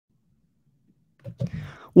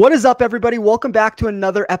What is up, everybody? Welcome back to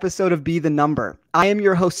another episode of Be the Number. I am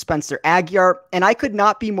your host, Spencer Aguiar, and I could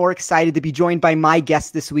not be more excited to be joined by my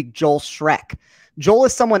guest this week, Joel Schreck. Joel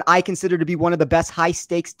is someone I consider to be one of the best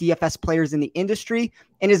high-stakes DFS players in the industry,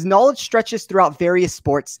 and his knowledge stretches throughout various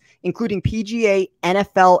sports, including PGA,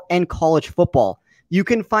 NFL, and college football. You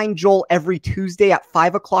can find Joel every Tuesday at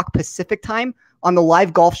 5 o'clock Pacific time on the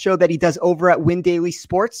live golf show that he does over at Win Daily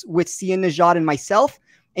Sports with Sian Najad and myself.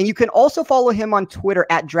 And you can also follow him on Twitter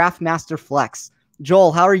at DraftMasterFlex.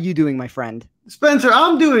 Joel, how are you doing, my friend? Spencer,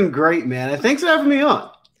 I'm doing great, man. And thanks for having me on.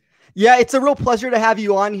 Yeah, it's a real pleasure to have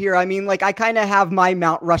you on here. I mean, like, I kind of have my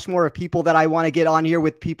Mount Rushmore of people that I want to get on here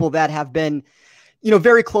with, people that have been,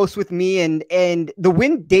 very close with me and the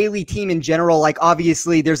Win Daily team in general. Like,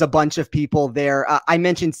 obviously, there's a bunch of people there. I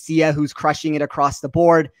mentioned Sia, who's crushing it across the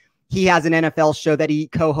board. He has an NFL show that he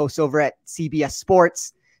co-hosts over at CBS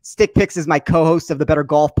Sports. Stick Picks is my co-host of the Better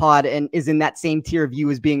Golf Pod and is in that same tier of you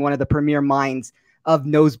as being one of the premier minds of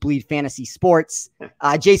Nosebleed Fantasy Sports.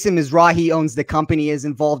 Jason Mizrahi owns the company, is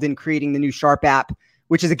involved in creating the new Sharp app,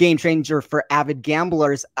 which is a game changer for avid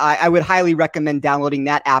gamblers. I would highly recommend downloading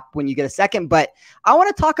that app when you get a second. But I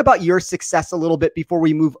want to talk about your success a little bit before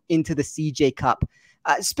we move into the CJ Cup.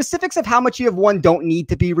 Specifics of how much you have won don't need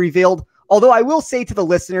to be revealed, although I will say to the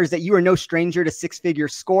listeners that you are no stranger to six-figure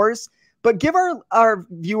scores. But give our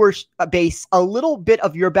viewers base a little bit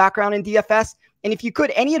of your background in DFS. And if you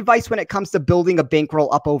could, any advice when it comes to building a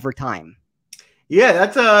bankroll up over time? Yeah,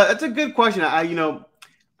 that's a good question.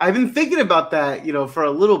 I've been thinking about that, for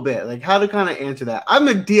a little bit, like how to kind of answer that. I'm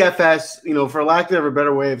a DFS, for lack of a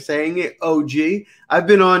better way of saying it, OG. I've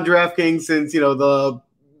been on DraftKings since, the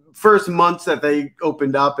first months that they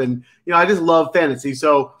opened up. And, I just love fantasy.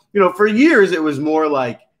 So, for years, it was more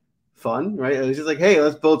like fun, right? It was just like, hey,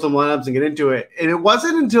 let's build some lineups and get into it. And it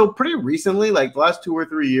wasn't until pretty recently, like the last 2 or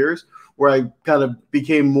 3 years, where I kind of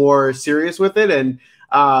became more serious with it and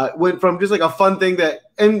went from just like a fun thing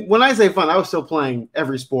and when I say fun, I was still playing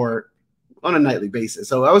every sport on a nightly basis.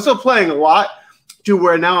 So I was still playing a lot to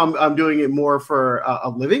where now I'm doing it more for a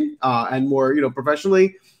living and more,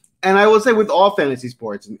 professionally. And I will say with all fantasy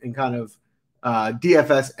sports and kind of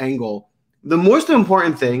DFS angle, the most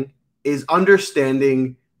important thing is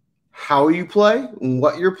understanding how you play and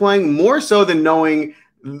what you're playing, more so than knowing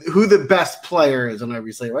who the best player is on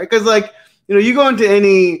every slate, right? Because, you go into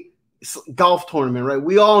any golf tournament, right?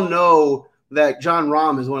 We all know that Jon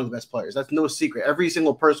Rahm is one of the best players. That's no secret. Every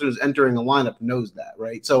single person who's entering a lineup knows that,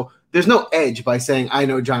 right? So there's no edge by saying, I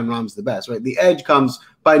know Jon Rahm's the best, right? The edge comes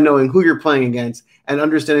by knowing who you're playing against and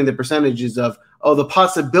understanding the percentages of, the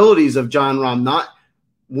possibilities of Jon Rahm not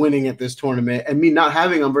winning at this tournament and me not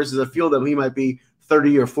having him versus a field that he might be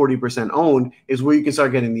 30 or 40% owned is where you can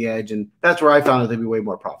start getting the edge. And that's where I found it to be way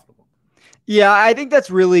more profitable. Yeah, I think that's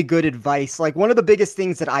really good advice. Like, one of the biggest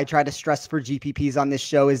things that I try to stress for GPPs on this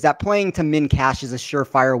show is that playing to min cash is a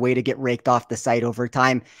surefire way to get raked off the site over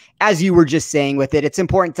time. As you were just saying with it, it's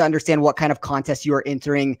important to understand what kind of contest you are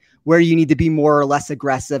entering, where you need to be more or less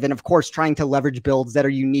aggressive, and of course, trying to leverage builds that are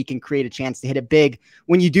unique and create a chance to hit it big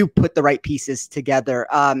when you do put the right pieces together.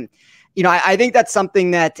 I think that's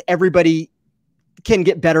something that everybody can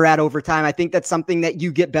get better at over time. I think that's something that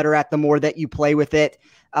you get better at the more that you play with it.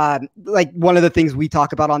 Like, one of the things we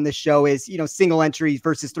talk about on this show is, single entry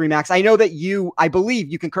versus 3 max. I know that I believe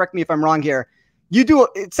you can correct me if I'm wrong here. You do,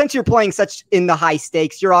 since you're playing such in the high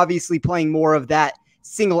stakes, you're obviously playing more of that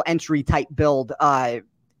single entry type build.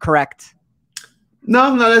 Correct?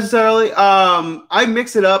 No, not necessarily. I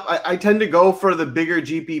mix it up. I tend to go for the bigger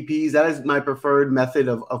GPPs. That is my preferred method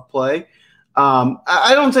of play.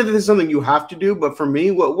 I don't say that this is something you have to do, but for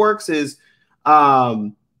me, what works is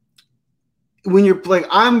when you're playing,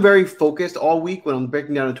 I'm very focused all week when I'm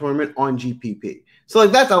breaking down a tournament on GPP. So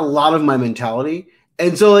that's a lot of my mentality.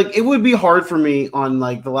 And so it would be hard for me on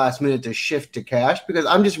the last minute to shift to cash because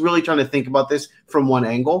I'm just really trying to think about this from one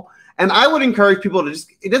angle. And I would encourage people to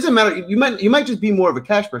it doesn't matter. You might just be more of a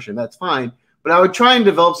cash person. That's fine. But I would try and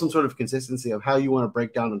develop some sort of consistency of how you want to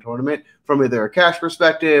break down a tournament from either a cash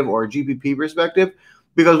perspective or a GPP perspective,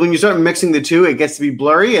 because when you start mixing the two, it gets to be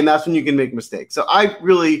blurry, and that's when you can make mistakes. So I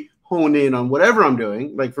really hone in on whatever I'm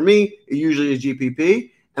doing. Like, for me, it usually is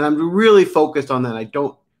GPP, and I'm really focused on that. I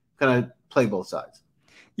don't kind of play both sides.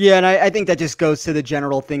 Yeah, and I think that just goes to the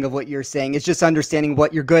general thing of what you're saying. It's just understanding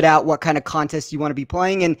what you're good at, what kind of contest you want to be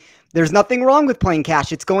playing, and there's nothing wrong with playing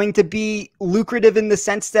cash. It's going to be lucrative in the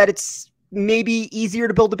sense that it's maybe easier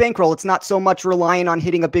to build a bankroll. It's not so much relying on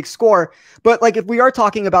hitting a big score. But like if we are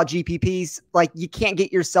talking about GPPs, like you can't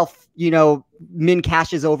get yourself, min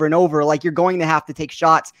cashes over and over. Like you're going to have to take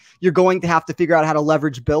shots. You're going to have to figure out how to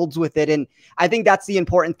leverage builds with it. And I think that's the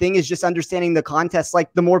important thing, is just understanding the contest.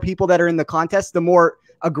 Like the more people that are in the contest, the more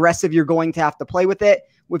aggressive you're going to have to play with it.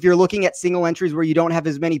 If you're looking at single entries where you don't have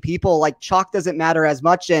as many people, like chalk doesn't matter as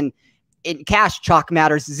much. And in cash, chalk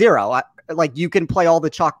matters zero. Like you can play all the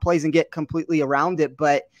chalk plays and get completely around it.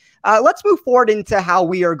 But let's move forward into how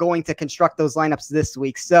we are going to construct those lineups this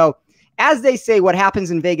week. So as they say, what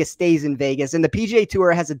happens in Vegas stays in Vegas. And the PGA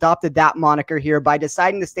Tour has adopted that moniker here by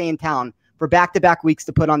deciding to stay in town for back-to-back weeks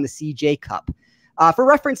to put on the CJ Cup. For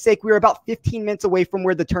reference sake, we were about 15 minutes away from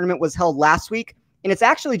where the tournament was held last week. And it's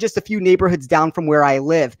actually just a few neighborhoods down from where I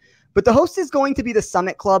live. But the host is going to be the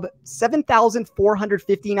Summit Club,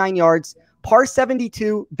 7,459 yards, par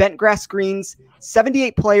 72, bent grass greens,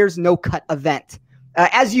 78 players, no cut event.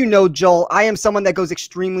 As you know, Joel, I am someone that goes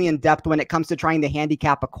extremely in depth when it comes to trying to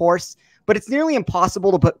handicap a course, but it's nearly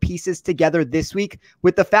impossible to put pieces together this week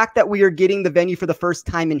with the fact that we are getting the venue for the first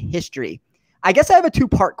time in history. I guess I have a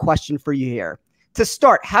two-part question for you here. To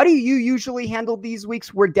start, how do you usually handle these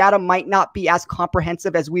weeks where data might not be as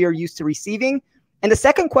comprehensive as we are used to receiving? And the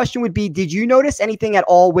second question would be, did you notice anything at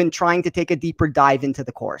all when trying to take a deeper dive into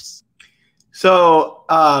the course? So,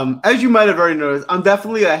 as you might have already noticed, I'm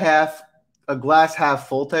definitely a glass half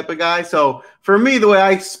full type of guy. So for me, the way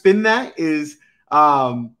I spin that is,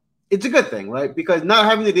 it's a good thing, right? Because not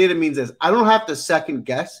having the data means this: I don't have to second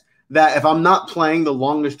guess that if I'm not playing the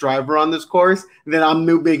longest driver on this course, then I'm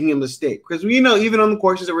making a mistake. Because even on the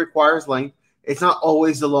courses that requires length, it's not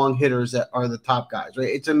always the long hitters that are the top guys, right?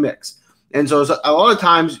 It's a mix. And so a lot of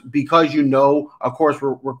times, because a course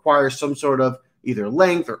requires some sort of either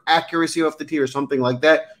length or accuracy off the tee or something like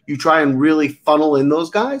that, you try and really funnel in those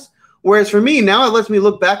guys. Whereas for me, now it lets me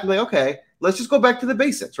look back and be like, okay, let's just go back to the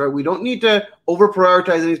basics, right? We don't need to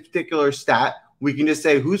over-prioritize any particular stat. We can just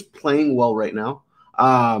say who's playing well right now,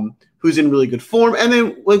 who's in really good form, and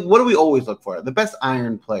then like what do we always look for? The best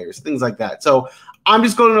iron players, things like that. So I'm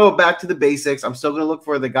just going to go back to the basics. I'm still going to look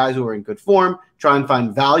for the guys who are in good form, try and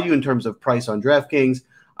find value in terms of price on DraftKings,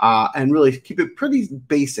 and really keep it pretty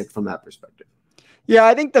basic from that perspective. Yeah,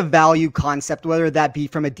 I think the value concept, whether that be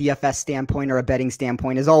from a DFS standpoint or a betting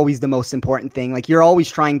standpoint, is always the most important thing. Like you're always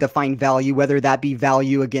trying to find value, whether that be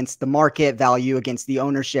value against the market, value against the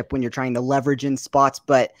ownership when you're trying to leverage in spots.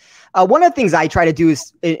 But one of the things I try to do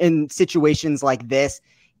is in situations like this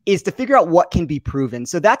is to figure out what can be proven.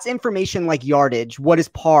 So that's information like yardage. What is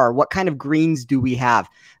par? What kind of greens do we have?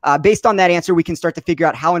 Based on that answer, we can start to figure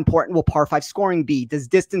out how important will par 5 scoring be? Does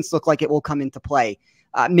distance look like it will come into play?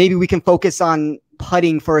 Maybe we can focus on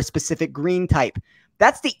putting for a specific green type.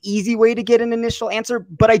 That's the easy way to get an initial answer.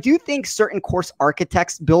 But I do think certain course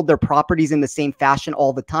architects build their properties in the same fashion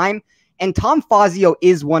all the time. And Tom Fazio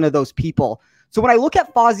is one of those people. So when I look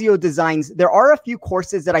at Fazio designs, there are a few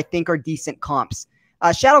courses that I think are decent comps.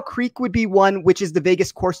 Shadow Creek would be one, which is the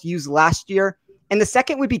Vegas course used last year. And the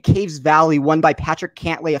second would be Caves Valley, won by Patrick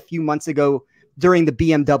Cantlay a few months ago during the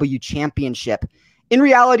BMW Championship. In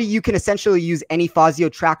reality, you can essentially use any Fazio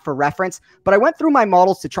track for reference, but I went through my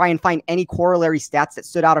models to try and find any corollary stats that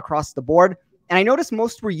stood out across the board, and I noticed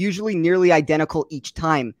most were usually nearly identical each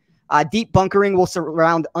time. Deep bunkering will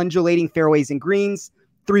surround undulating fairways and greens.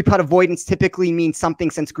 3-putt avoidance typically means something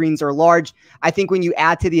since greens are large. I think when you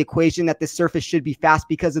add to the equation that this surface should be fast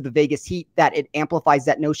because of the Vegas heat, that it amplifies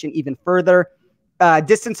that notion even further.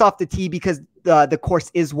 Distance off the tee because the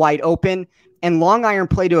course is wide open, and long iron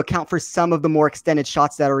play to account for some of the more extended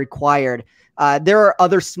shots that are required. There are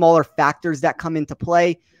other smaller factors that come into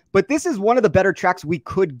play, but this is one of the better tracks we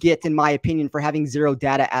could get, in my opinion, for having zero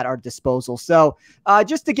data at our disposal. So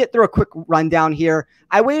just to get through a quick rundown here,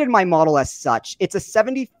 I weighted my model as such. It's a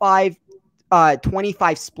 75-25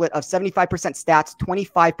 split of 75% stats,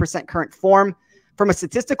 25% current form. From a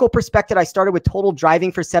statistical perspective, I started with total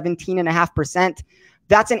driving for 17.5%.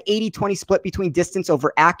 That's an 80-20 split between distance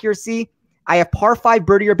over accuracy. I have par 5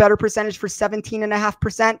 birdie or better percentage for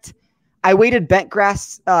 17.5%. I weighted bent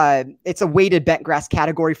grass. It's a weighted bent grass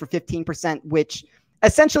category for 15%, which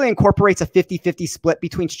essentially incorporates a 50-50 split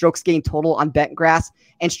between strokes gained total on bent grass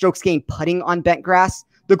and strokes gained putting on bent grass.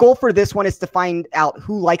 The goal for this one is to find out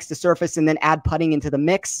who likes the surface and then add putting into the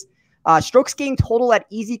mix. Strokes gained total at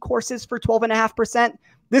easy courses for 12.5%.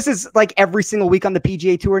 This is like every single week on the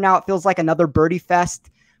PGA Tour now. It feels like another birdie fest.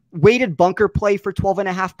 Weighted bunker play for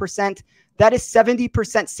 12.5%. That is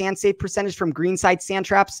 70% sand save percentage from greenside sand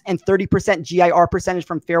traps and 30% GIR percentage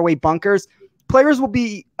from fairway bunkers. Players will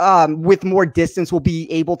be, with more distance, will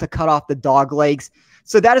be able to cut off the dog legs.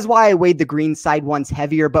 So that is why I weighed the green side ones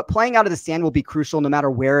heavier, but playing out of the sand will be crucial no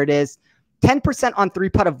matter where it is. 10% on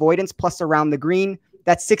 3-putt avoidance plus around the green.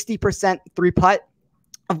 That's 60% 3-putt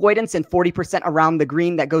avoidance and 40% around the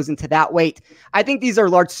green. That goes into that weight. I think these are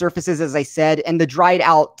large surfaces, as I said, and the dried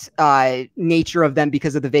out nature of them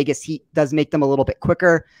because of the Vegas heat does make them a little bit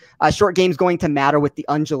quicker. Short game's going to matter with the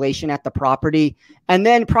undulation at the property. And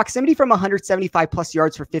then proximity from 175 plus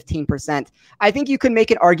yards for 15%. I think you can make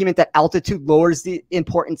an argument that altitude lowers the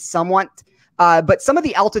importance somewhat. But some of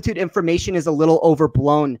the altitude information is a little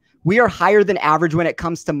overblown. We are higher than average when it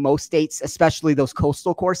comes to most states, especially those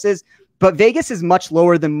coastal courses. But Vegas is much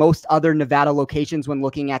lower than most other Nevada locations when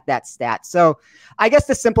looking at that stat. So I guess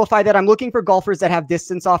to simplify that, I'm looking for golfers that have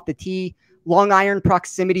distance off the tee, long iron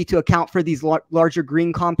proximity to account for these larger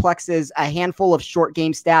green complexes, a handful of short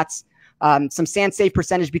game stats, some sand save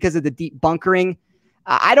percentage because of the deep bunkering.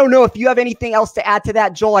 I don't know if you have anything else to add to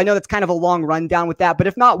that, Joel. I know that's kind of a long rundown with that, but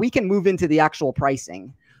if not, we can move into the actual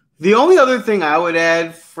pricing. The only other thing I would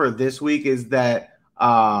add for this week is that,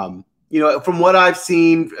 from what I've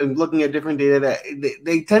seen and looking at different data, that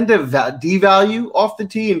they tend to devalue off the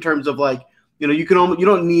tee in terms of you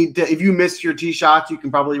don't need to, if you miss your tee shots, you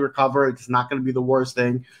can probably recover. It's not going to be the worst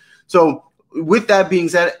thing. So with that being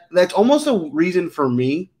said, that's almost a reason for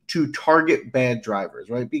me to target bad drivers,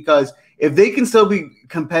 right? Because if they can still be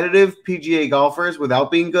competitive PGA golfers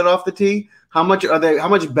without being good off the tee, how much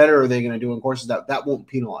better are they going to do in courses that won't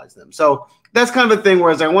penalize them? So that's kind of a thing.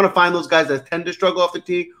 Whereas I want to find those guys that tend to struggle off the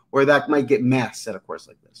tee, or that might get masked at a course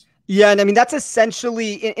like this. Yeah, and I mean, that's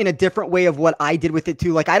essentially in a different way of what I did with it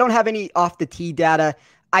too. Like, I don't have any off the tee data.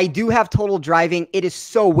 I do have total driving. It is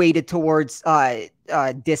so weighted towards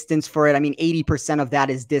distance for it. I mean, 80% of that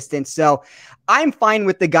is distance. So I'm fine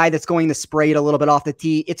with the guy that's going to spray it a little bit off the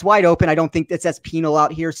tee. It's wide open. I don't think that's as penal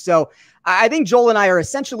out here. So I think Joel and I are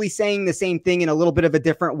essentially saying the same thing in a little bit of a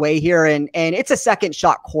different way here. And it's a second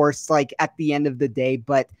shot course, like at the end of the day.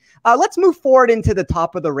 But let's move forward into the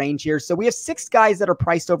top of the range here. So we have 6 guys that are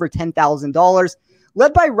priced over $10,000,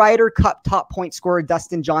 led by Ryder Cup top point scorer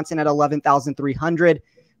Dustin Johnson at $11,300.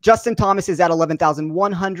 Justin Thomas is at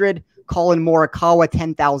 $11,100. Colin Morikawa,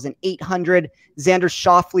 $10,800. Xander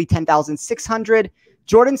Schauffele, $10,600.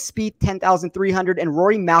 Jordan Spieth, $10,300. And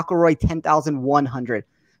Rory McIlroy, $10,100.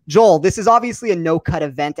 Joel, this is obviously a no-cut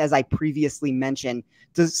event, as I previously mentioned.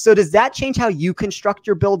 Does that change how you construct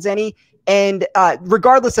your builds any? And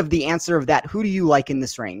regardless of the answer of that, who do you like in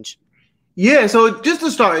this range? Yeah, so just to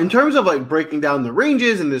start, in terms of breaking down the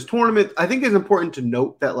ranges in this tournament, I think it's important to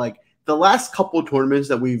note that the last couple of tournaments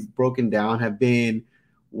that we've broken down have been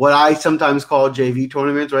what I sometimes call JV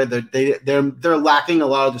tournaments, right? They're lacking a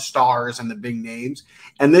lot of the stars and the big names,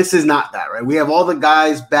 and this is not that, right? We have all the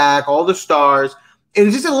guys back, all the stars, and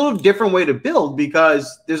it's just a little different way to build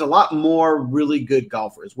because there's a lot more really good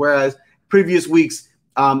golfers, whereas previous weeks,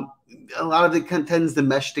 a lot of it tends to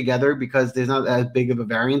mesh together because there's not as big of a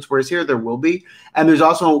variance, whereas here there will be, and there's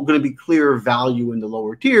also going to be clearer value in the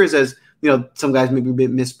lower tiers as some guys may be a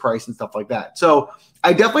bit mispriced and stuff like that. So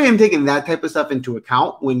I definitely am taking that type of stuff into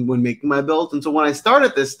account when making my builds. And so when I start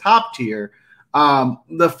at this top tier,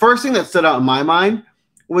 the first thing that stood out in my mind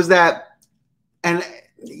was that, and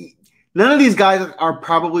none of these guys are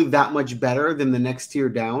probably that much better than the next tier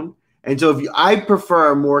down. And so I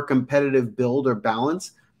prefer a more competitive build or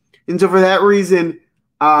balance. And so for that reason,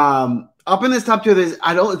 up in this top tier, it's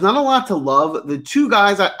not a lot to love. The 2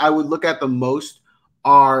 guys I would look at the most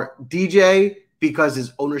are DJ because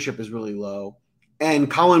his ownership is really low, and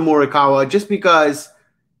Colin Morikawa just because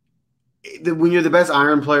when you're the best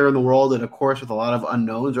iron player in the world at a course with a lot of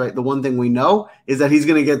unknowns, right? The one thing we know is that he's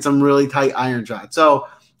going to get some really tight iron shots. So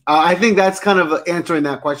I think that's kind of answering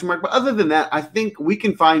that question mark. But other than that, I think we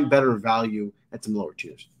can find better value at some lower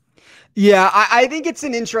tiers. Yeah, I think it's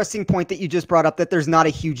an interesting point that you just brought up that there's not a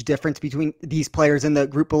huge difference between these players in the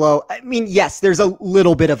group below. I mean, yes, there's a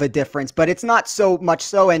little bit of a difference, but it's not so much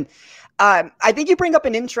so. And I think you bring up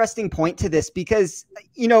an interesting point to this because,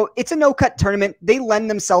 it's a no-cut tournament. They lend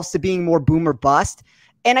themselves to being more boom or bust.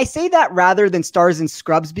 And I say that rather than stars and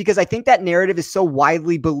scrubs because I think that narrative is so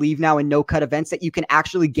widely believed now in no-cut events that you can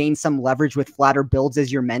actually gain some leverage with flatter builds,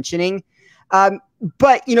 as you're mentioning.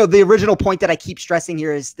 But, the original point that I keep stressing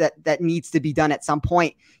here is that needs to be done at some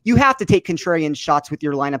point. You have to take contrarian shots with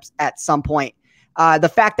your lineups at some point.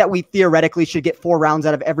 The fact that we theoretically should get 4 rounds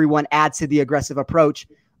out of everyone adds to the aggressive approach,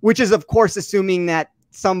 which is, of course, assuming that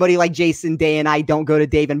somebody like Jason Day and I don't go to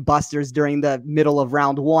Dave and Buster's during the middle of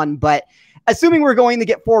round 1. But assuming we're going to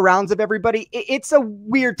get 4 rounds of everybody, it's a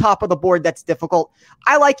weird top of the board that's difficult.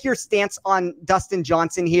 I like your stance on Dustin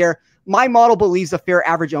Johnson here. My model believes a fair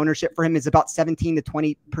average ownership for him is about 17 to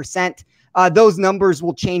 20%. Those numbers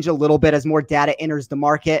will change a little bit as more data enters the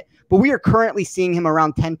market, but we are currently seeing him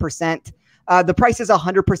around 10%. The price is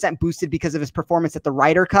 100% boosted because of his performance at the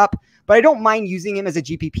Ryder Cup, but I don't mind using him as a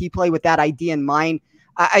GPP play with that idea in mind.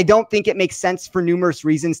 I don't think it makes sense for numerous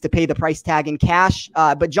reasons to pay the price tag in cash,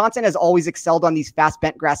 but Johnson has always excelled on these fast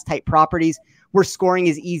bent grass type properties where scoring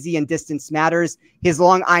is easy and distance matters. His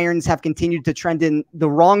long irons have continued to trend in the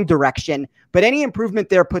wrong direction, but any improvement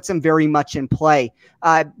there puts him very much in play.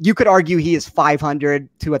 You could argue he is $500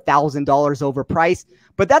 to $1,000 overpriced,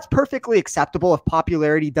 but that's perfectly acceptable if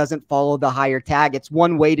popularity doesn't follow the higher tag. It's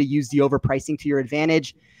one way to use the overpricing to your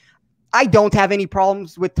advantage. I don't have any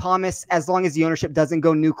problems with Thomas as long as the ownership doesn't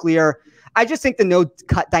go nuclear. I just think the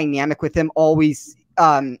no-cut dynamic with him always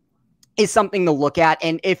is something to look at.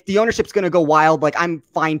 And if the ownership's going to go wild, like I'm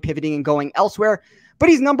fine pivoting and going elsewhere. But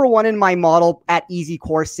he's number one in my model at easy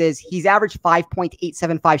courses. He's averaged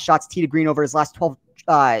 5.875 shots tee to green over his last 12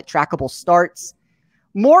 trackable starts.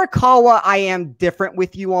 Morikawa, I am different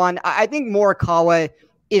with you on. I think Morikawa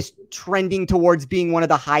is trending towards being one of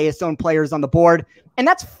the highest owned players on the board. And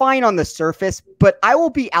that's fine on the surface, but I will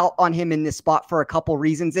be out on him in this spot for a couple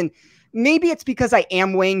reasons. And maybe it's because I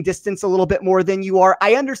am weighing distance a little bit more than you are.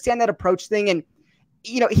 I understand that approach thing. And,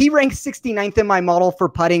 you know, he ranks 69th in my model for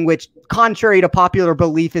putting, which contrary to popular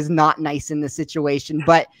belief is not nice in this situation.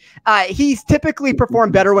 But he's typically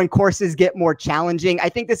performed better when courses get more challenging. I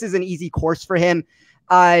think this is an easy course for him.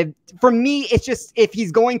 For me, it's just if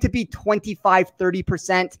he's going to be 25,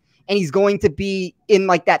 30%, and he's going to be in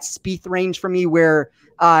like that Spieth range for me where,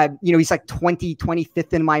 you know, he's like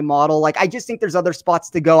 25th in my model. Like, I just think there's other spots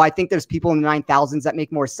to go. I think there's people in the 9,000s that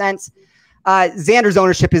make more sense. Xander's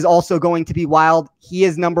ownership is also going to be wild. He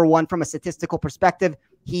is number one from a statistical perspective.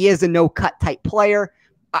 He is a no-cut type player.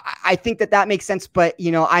 I think that makes sense, but,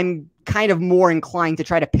 you know, I'm kind of more inclined to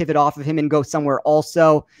try to pivot off of him and go somewhere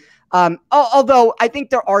also. Although I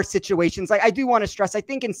think there are situations, like I do want to stress, I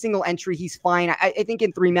think in single entry, he's fine. I think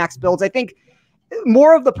in 3 max builds, I think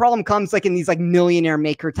more of the problem comes like in these like millionaire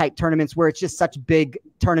maker type tournaments where it's just such big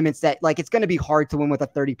tournaments that like, it's going to be hard to win with a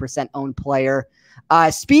 30% owned player.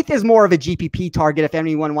 Spieth is more of a GPP target if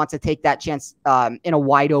anyone wants to take that chance in a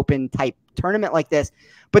wide open type tournament like this.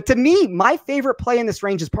 But to me, my favorite play in this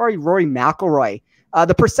range is probably Rory McIlroy.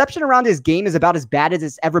 The perception around his game is about as bad as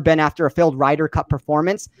it's ever been after a failed Ryder Cup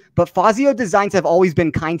performance, but Fazio designs have always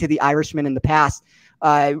been kind to the Irishman in the past.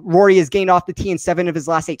 Rory has gained off the tee in 7 of his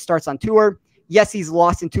last 8 starts on tour. Yes, he's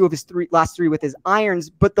lost in 2 of his last 3 with his irons,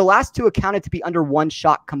 but the last 2 accounted to be under 1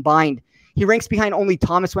 shot combined. He ranks behind only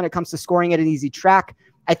Thomas when it comes to scoring at an easy track.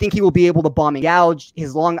 I think he will be able to bomb and gouge.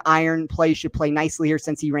 His long iron play should play nicely here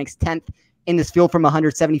since he ranks 10th in this field from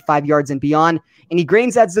 175 yards and beyond. And he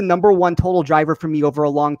grains as the number 1 total driver for me over a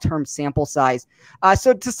long-term sample size.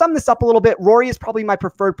 So to sum this up a little bit, Rory is probably my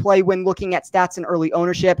preferred play when looking at stats and early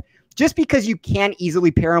ownership, just because you can easily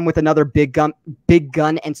pair him with another big gun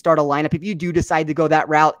and start a lineup. If you do decide to go that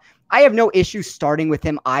route, I have no issue starting with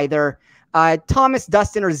him either. Thomas,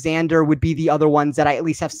 Dustin, or Xander would be the other ones that I at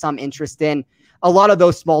least have some interest in. A lot of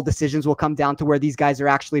those small decisions will come down to where these guys are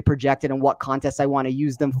actually projected and what contests I want to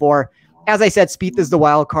use them for. As I said, Spieth is the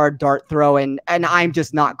wild card dart throw, and I'm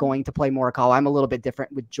just not going to play Morikawa. I'm a little bit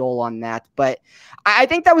different with Joel on that, but I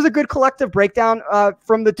think that was a good collective breakdown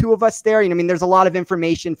from the two of us there. You know, I mean, there's a lot of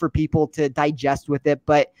information for people to digest with it,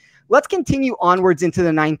 but let's continue onwards into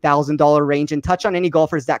the $9,000 range and touch on any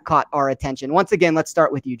golfers that caught our attention. Once again, let's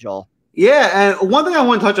start with you, Joel. Yeah, and one thing I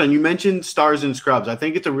want to touch on, you mentioned stars and scrubs. I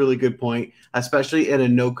think it's a really good point, especially at a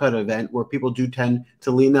no-cut event where people do tend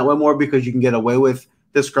to lean that way more because you can get away with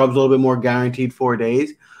the scrubs a little bit more, guaranteed 4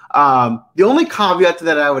 days. The only caveat to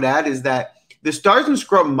that I would add is that the stars and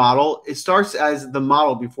scrub model, it starts as the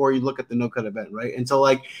model before you look at the no-cut event, right? And so,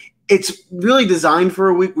 like, it's really designed for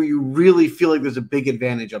a week where you really feel like there's a big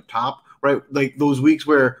advantage up top, right? Like those weeks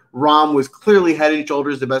where Rahm was clearly head and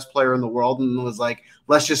shoulders the best player in the world and was like,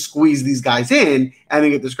 let's just squeeze these guys in and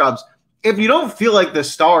then get the scrubs. If you don't feel like the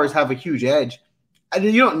stars have a huge edge,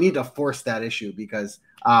 you don't need to force that issue because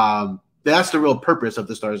that's the real purpose of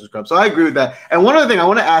the stars and scrubs. So I agree with that. And one other thing I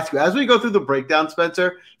want to ask you, as we go through the breakdown,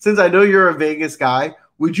 Spencer, since I know you're a Vegas guy,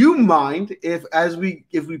 would you mind if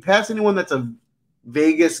we pass anyone that's a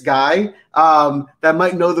Vegas guy that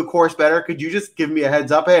might know the course better, could you just give me a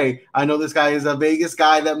heads up? Hey, I know this guy is a Vegas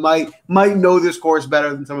guy that might know this course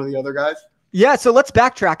better than some of the other guys. Yeah, so let's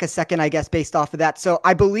backtrack a second, I guess, based off of that. So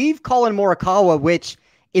I believe Colin Morikawa, which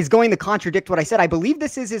is going to contradict what I said, I believe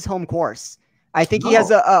this is his home course. I think he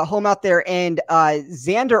has a home out there, and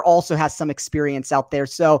Xander also has some experience out there.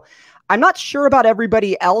 So I'm not sure about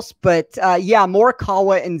everybody else, but yeah,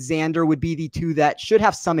 Morikawa and Xander would be the two that should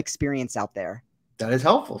have some experience out there. That is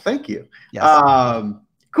helpful. Thank you. Yes.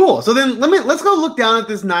 Cool. So then let's go look down at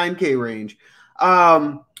this 9K range.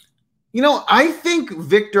 I think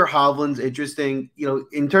Victor Hovland's interesting,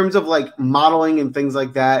 in terms of like modeling and things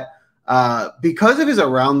like that. Because of his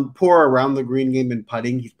poor around the green game and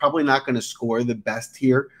putting, he's probably not going to score the best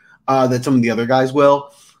here that some of the other guys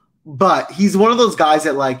will. But he's one of those guys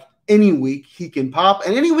that like any week he can pop,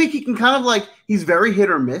 and any week he can kind of like, he's very hit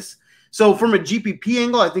or miss. So from a GPP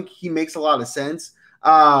angle, I think he makes a lot of sense.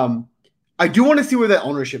 I do want to see where that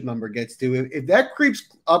ownership number gets to. If that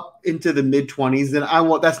creeps up into the mid-20s, then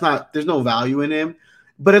there's no value in him.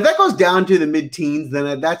 But if that goes down to the mid-teens,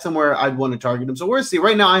 then that's somewhere I'd want to target him. So we'll see.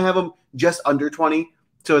 Right now I have him just under 20.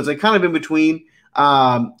 So it's like kind of in between.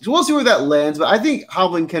 So we'll see where that lands. But I think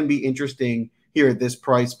Hovland can be interesting here at this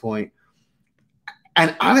price point.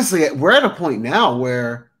 And honestly, we're at a point now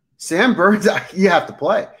where Sam Burns, you have to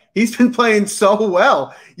play. He's been playing so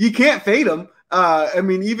well. You can't fade him.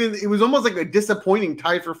 Even it was almost like a disappointing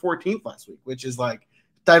tie for 14th last week, which is like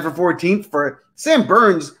tied for 14th for Sam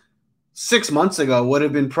Burns 6 months ago would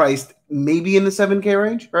have been priced maybe in the 7K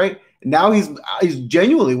range, right? Now he's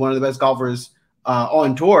genuinely one of the best golfers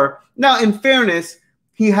on tour. Now, in fairness,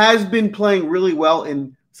 he has been playing really well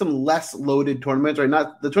in some less loaded tournaments, right?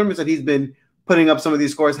 Not the tournaments that he's been putting up some of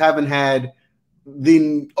these scores haven't had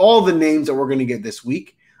all the names that we're going to get this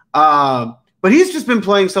week. But he's just been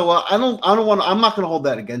playing so well. I'm not going to hold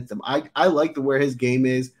that against him. I like where his game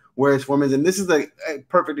is, where his form is. And this is a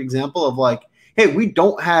perfect example of like, hey, we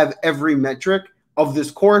don't have every metric of this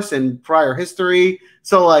course and prior history.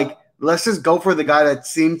 So like, let's just go for the guy that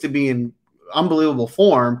seems to be in unbelievable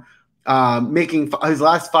form, making his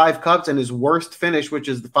last 5 cuts, and his worst finish, which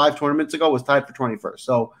is the 5 tournaments ago, was tied for 21st.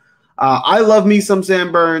 So I love me some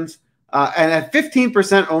Sam Burns. And at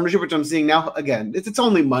 15% ownership, which I'm seeing now, again, it's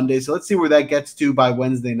only Monday, so let's see where that gets to by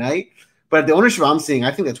Wednesday night. But at the ownership I'm seeing,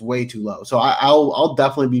 I think that's way too low. So I'll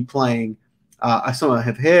definitely be playing. I still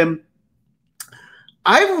have him.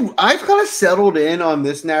 I've kind of settled in on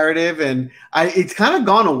this narrative, and it's kind of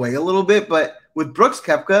gone away a little bit. But with Brooks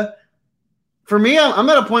Koepka, for me, I'm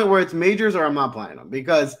at a point where it's majors or I'm not playing him,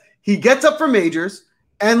 because he gets up for majors,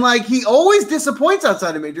 and like he always disappoints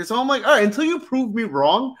outside of majors. So I'm like, all right, until you prove me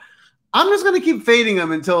wrong, I'm just going to keep fading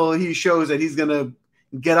him until he shows that he's going to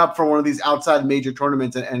get up for one of these outside major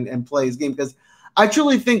tournaments and play his game. Because I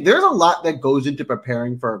truly think there's a lot that goes into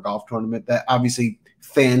preparing for a golf tournament that obviously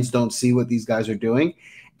fans don't see what these guys are doing.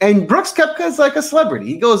 And Brooks Koepka is like a celebrity.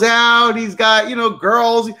 He goes out, he's got,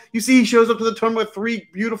 girls. You see he shows up to the tournament with 3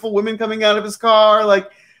 beautiful women coming out of his car.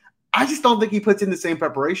 Like, I just don't think he puts in the same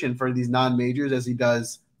preparation for these non-majors as he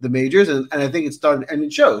does the majors. And I think it's starting, and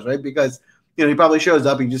it shows, right? Because he probably shows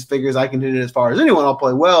up. He just figures I can hit it as far as anyone. I'll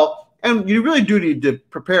play well. And you really do need to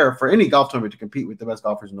prepare for any golf tournament to compete with the best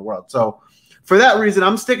golfers in the world. So for that reason,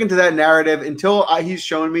 I'm sticking to that narrative until he's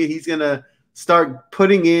showing me he's going to start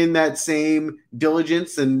putting in that same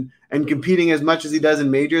diligence and competing as much as he does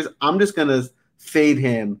in majors. I'm just going to fade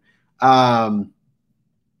him. And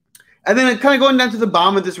then kind of going down to the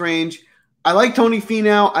bottom of this range, I like Tony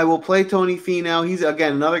Finau. I will play Tony Finau. He's,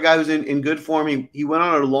 again, another guy who's in good form. He went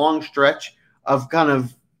on a long stretch of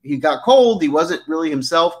he got cold. He wasn't really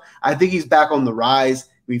himself. I think he's back on the rise.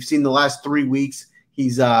 We've seen the last 3 weeks.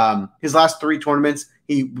 He's his last 3 tournaments.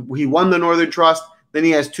 He won the Northern Trust. Then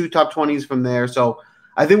he has 2 top 20s from there. So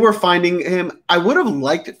I think we're finding him. I would have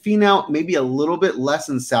liked Finau maybe a little bit less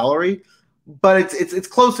in salary, but it's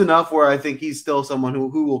close enough where I think he's still someone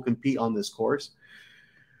who will compete on this course.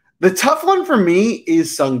 The tough one for me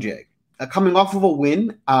is Sungjae. Coming off of a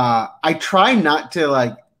win, I try not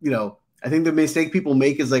to I think the mistake people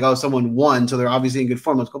make is like, oh, someone won, so they're obviously in good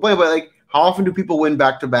form. Let's go play. But like, how often do people win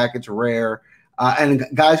back to back? It's rare. And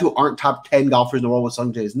guys who aren't top 10 golfers in the world, with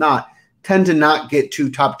Sungjae is not, tend to not get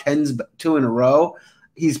 2 top 10s 2 in a row.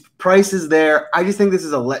 His price is there. I just think this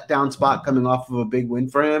is a letdown spot coming off of a big win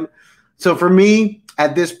for him. So for me,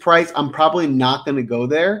 at this price, I'm probably not going to go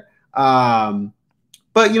there. But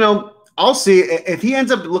I'll see if he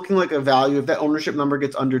ends up looking like a value. If that ownership number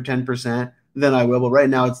gets under 10%. Then I will. But right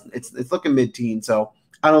now it's looking mid-teen, so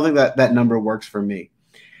I don't think that number works for me.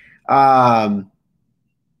 Hideki,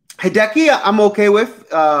 I'm okay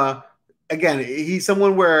with. Again, he's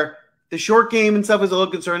someone where the short game and stuff is a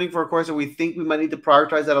little concerning for a course, and we think we might need to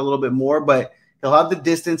prioritize that a little bit more. But he'll have the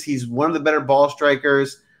distance. He's one of the better ball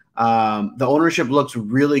strikers. The ownership looks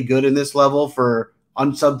really good in this level for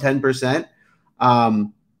sub 10%.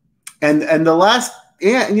 And the last.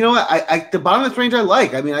 Yeah, and you know what? The bottom of this range I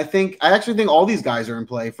like. I mean, I actually think all these guys are in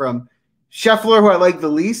play, from Scheffler, who I like the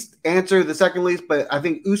least, Answer the second least, but I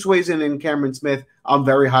think Oosthuizen and Cameron Smith I'm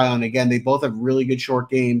very high on. Again, they both have really good short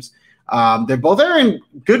games. They're both in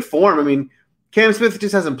good form. I mean, Cam Smith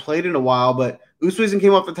just hasn't played in a while, but Oosthuizen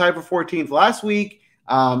came off the tie for 14th last week.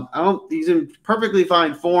 He's in perfectly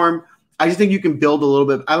fine form. I just think you can build a little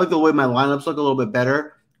bit. I like the way my lineups look a little bit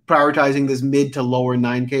better, prioritizing this mid to lower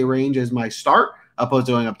 9K range as my start, opposed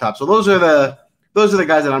to going up top. So those are the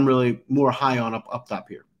guys that I'm really more high on up top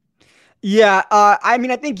here. Yeah, I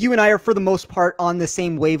mean, I think you and I are for the most part on the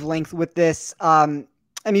same wavelength with this.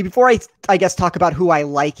 I mean, before I guess talk about who I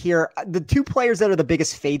like here, the two players that are the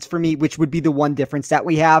biggest fades for me, which would be the one difference that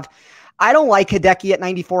we have. I don't like Hideki at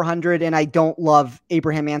 9,400, and I don't love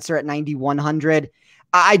Abraham Answer at 9,100.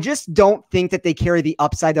 I just don't think that they carry the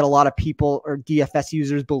upside that a lot of people or DFS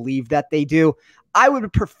users believe that they do. I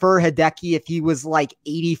would prefer Hideki if he was like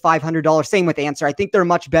 $8,500. Same with Answer. I think they're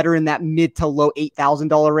much better in that mid to low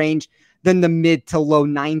 $8,000 range than the mid to low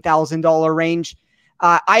 $9,000 range.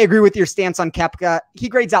 I agree with your stance on Koepka. He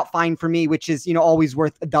grades out fine for me, which is, always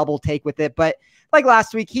worth a double take with it. But like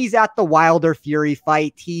last week, he's at the Wilder Fury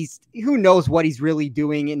fight. Who knows what he's really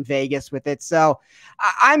doing in Vegas with it. So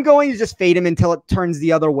I'm going to just fade him until it turns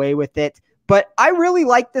the other way with it. But I really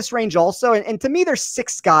like this range also. And to me, there's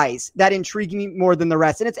 6 guys that intrigue me more than the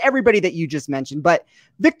rest. And it's everybody that you just mentioned. But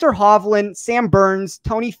Victor Hovland, Sam Burns,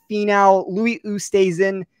 Tony Finau, Louis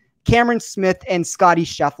Oosthuizen, Cameron Smith, and Scotty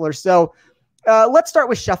Scheffler. So let's start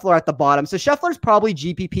with Scheffler at the bottom. So Scheffler's probably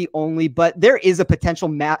GPP only, but there is a potential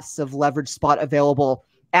massive leverage spot available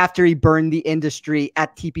after he burned the industry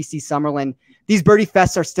at TPC Summerlin. These birdie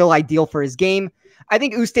fests are still ideal for his game. I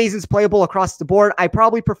think Oosthuizen's playable across the board. I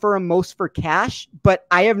probably prefer him most for cash, but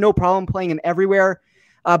I have no problem playing him everywhere.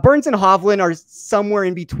 Burns and Hovland are somewhere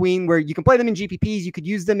in between where you can play them in GPPs. You could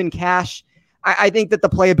use them in cash. I think that the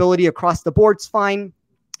playability across the board's fine.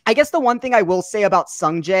 I guess the one thing I will say about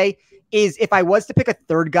Sungjae is if I was to pick a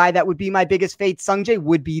third guy that would be my biggest fade, Sungjae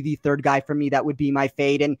would be the third guy for me that would be my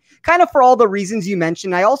fade. And kind of for all the reasons you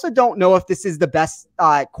mentioned, I also don't know if this is the best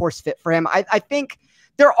course fit for him. I think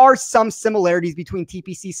there are some similarities between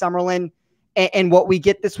TPC Summerlin and what we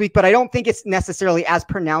get this week, but I don't think it's necessarily as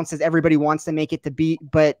pronounced as everybody wants to make it to be.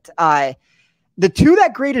 But the two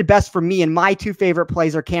that graded best for me and my two favorite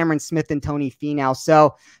plays are Cameron Smith and Tony Finau.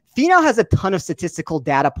 So Finau has a ton of statistical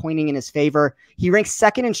data pointing in his favor. He ranks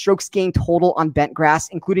second in strokes gained total on bent grass,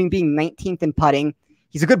 including being 19th in putting.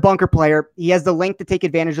 He's a good bunker player. He has the length to take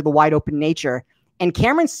advantage of the wide open nature. And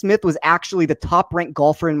Cameron Smith was actually the top ranked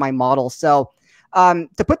golfer in my model. So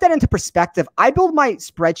to put that into perspective, I build my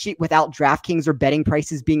spreadsheet without DraftKings or betting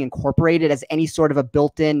prices being incorporated as any sort of a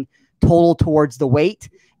built-in total towards the weight.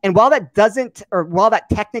 And while that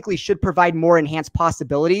technically should provide more enhanced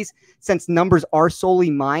possibilities, since numbers are solely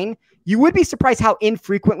mine, you would be surprised how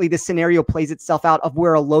infrequently this scenario plays itself out of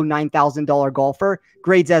where a low $9,000 golfer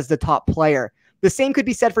grades as the top player. The same could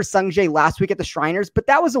be said for Sungjae last week at the Shriners, but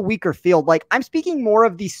that was a weaker field. Like, I'm speaking more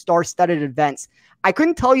of these star-studded events. I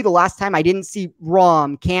couldn't tell you the last time I didn't see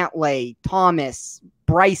Rahm, Cantlay, Thomas,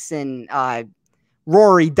 Bryson,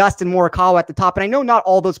 Rory, Dustin, Morikawa at the top. And I know not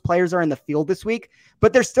all those players are in the field this week,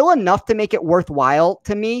 but there's still enough to make it worthwhile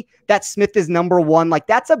to me that Smith is number one. Like,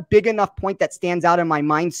 that's a big enough point that stands out in my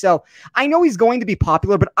mind. So I know he's going to be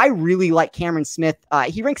popular, but I really like Cameron Smith.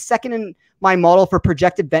 He ranks second in my model for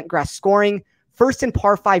projected bent grass scoring, first in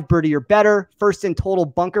par 5 birdie or better, first in total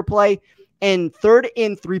bunker play, and third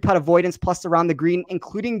in 3-putt avoidance plus around the green,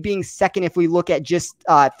 including being second if we look at just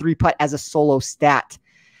 3-putt as a solo stat.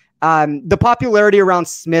 The popularity around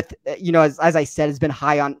Smith, as I said, has been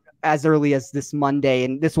high on as early as this Monday,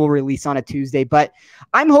 and this will release on a Tuesday. But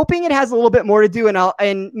I'm hoping it has a little bit more to do,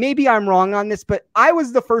 and maybe I'm wrong on this, but I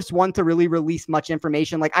was the first one to really release much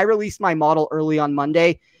information. Like, I released my model early on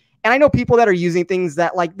Monday, and I know people that are using things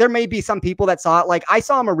that, like, there may be some people that saw it. Like, I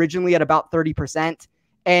saw him originally at about 30%,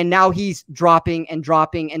 and now he's dropping and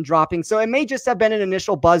dropping and dropping. So it may just have been an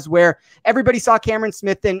initial buzz where everybody saw Cameron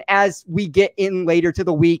Smith, and as we get in later to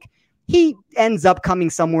the week, he ends up coming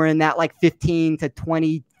somewhere in that like 15 to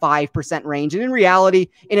 25% range. And in reality,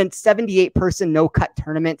 in a 78-person no-cut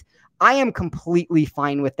tournament, I am completely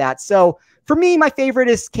fine with that. So for me, my favorite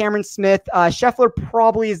is Cameron Smith. Scheffler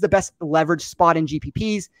probably is the best leverage spot in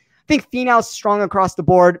GPPs. I think Finau's strong across the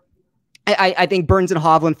board. I think Burns and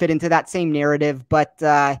Hovland fit into that same narrative, but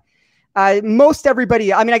most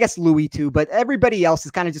everybody, I mean, I guess Louis too, but everybody else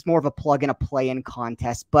is kind of just more of a plug and a play-in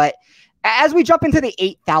contest. But as we jump into the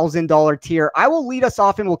 $8,000 tier, I will lead us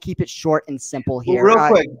off and we'll keep it short and simple here. Well, real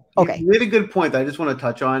quick, okay. You made a good point that I just want to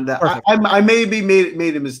touch on. That I maybe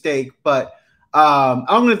made a mistake, but I'm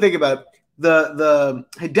going to think about it. The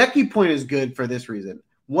Hideki point is good for this reason.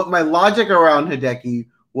 what my logic around Hideki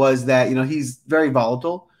was that, he's very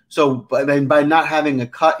volatile. So by not having a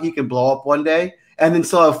cut, he can blow up one day and then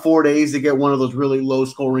still have 4 days to get one of those really low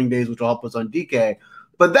scoring days, which will help us on DK.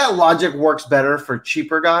 But that logic works better for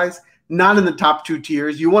cheaper guys, not in the top 2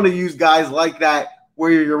 tiers. You want to use guys like that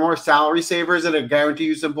where you're more salary savers that guarantee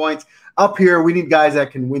you some points. Up here, we need guys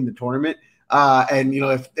that can win the tournament. And,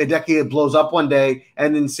 if Hideki blows up one day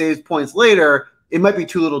and then saves points later, it might be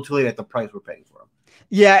too little too late at the price we're paying for him.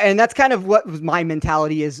 Yeah, and that's kind of what my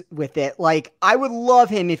mentality is with it. Like, I would love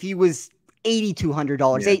him if he was $8,200,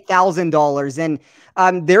 $8,000.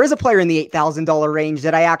 And there is a player in the $8,000 range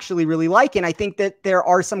that I actually really like. And I think that there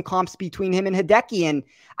are some comps between him and Hideki. And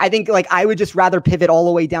I think I would just rather pivot all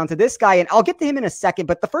the way down to this guy. And I'll get to him in a second.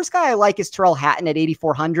 But the first guy I like is Tyrrell Hatton at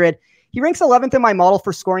 8,400. He ranks 11th in my model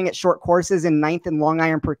for scoring at short courses and 9th in long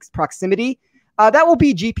iron proximity. That will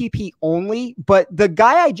be GPP only, but the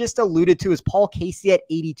guy I just alluded to is Paul Casey at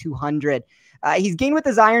 8,200. He's gained with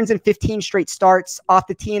his irons in 15 straight starts, off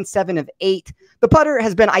the tee in 7 of 8. The putter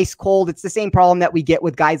has been ice cold. It's the same problem that we get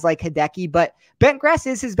with guys like Hideki, but bent grass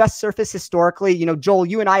is his best surface historically. Joel,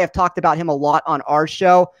 you and I have talked about him a lot on our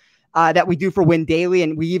show that we do for Win Daily,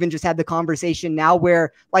 and we even just had the conversation now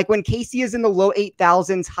where, when Casey is in the low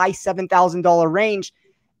 8,000s, high $7,000 range,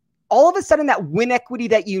 all of a sudden that win equity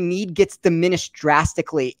that you need gets diminished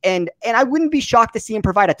drastically. And I wouldn't be shocked to see him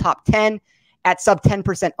provide a top 10 at sub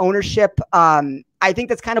 10% ownership. I think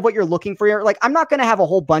that's kind of what you're looking for here. I'm not going to have a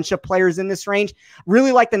whole bunch of players in this range.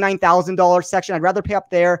 Really like the $9,000 section. I'd rather pay up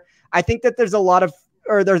there. I think that there's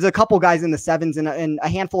a couple guys in the 7s and a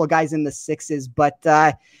handful of guys in the 6s.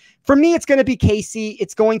 But for me, it's going to be Casey.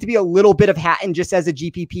 It's going to be a little bit of Hatton just as a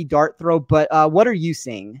GPP dart throw. But what are you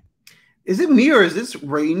seeing? Is it me or is this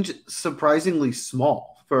range surprisingly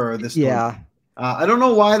small for this? Yeah. I don't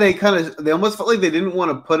know why they almost felt like they didn't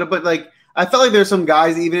want to put it, but I felt like there's some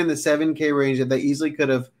guys even in the 7K range that they easily could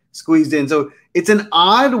have squeezed in. So it's an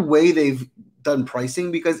odd way they've done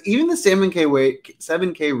pricing because even the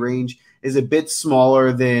 7K range is a bit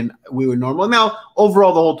smaller than we would normally. Now,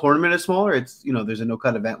 overall, the whole tournament is smaller. It's, there's a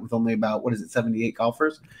no-cut event with only about, 78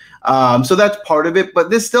 golfers. So that's part of it,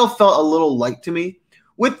 but this still felt a little light to me.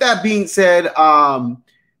 With that being said, I'm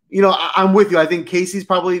with you. I think Casey's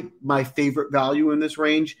probably my favorite value in this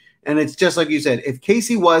range. And it's just like you said, if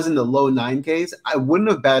Casey was in the low 9Ks, I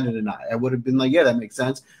wouldn't have batted an eye. I would have been like, yeah, that makes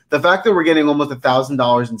sense. The fact that we're getting almost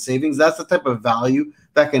 $1,000 in savings, that's the type of value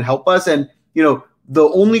that can help us. And, the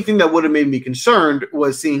only thing that would have made me concerned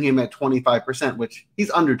was seeing him at 25%, which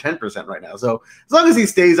he's under 10% right now. So as long as he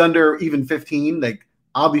stays under even 15,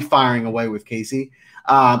 I'll be firing away with Casey.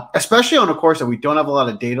 Especially on a course that we don't have a lot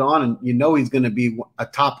of data on, and he's going to be a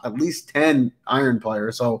top at least 10 iron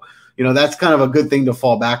player. So, that's kind of a good thing to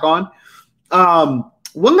fall back on.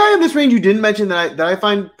 One guy in this range you didn't mention that I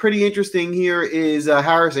find pretty interesting here is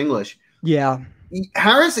Harris English. Yeah.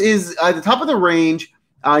 Harris is at the top of the range.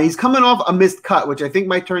 He's coming off a missed cut, which I think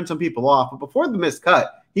might turn some people off. But before the missed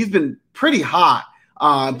cut, he's been pretty hot,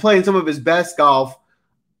 playing some of his best golf.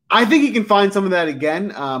 I think he can find some of that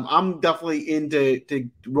again. I'm definitely in to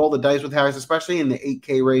roll the dice with Harris, especially in the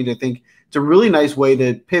 8K range. I think it's a really nice way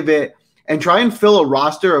to pivot and try and fill a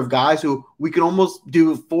roster of guys who we can almost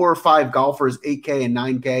do 4 or 5 golfers, 8K and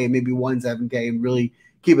 9K, and maybe 1 7K, and really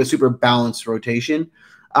keep a super balanced rotation.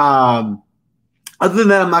 Other than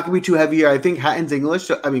that, I'm not going to be too heavy here. I think Hatton's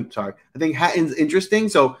I think Hatton's interesting.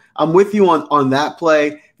 So I'm with you on that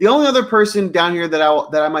play. The only other person down here that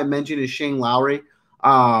I might mention is Shane Lowry,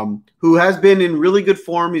 who has been in really good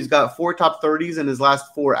form. He's got 4 top 30s in his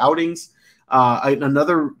last 4 outings.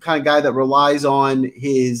 Another kind of guy that relies on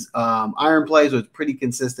his iron play, so it's pretty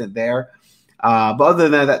consistent there. But other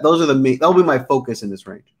than that, that'll be my focus in this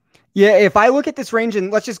range. Yeah, if I look at this range,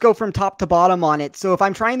 and let's just go from top to bottom on it. So if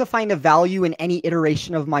I'm trying to find a value in any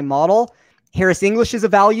iteration of my model, Harris English is a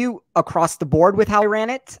value across the board with how I ran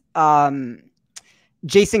it.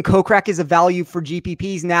 Jason Kokrak is a value for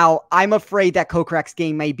GPPs. Now, I'm afraid that Kokrak's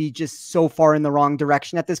game may be just so far in the wrong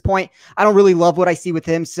direction at this point. I don't really love what I see with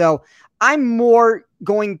him, so I'm more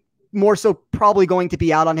so probably going to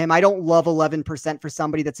be out on him. I don't love 11% for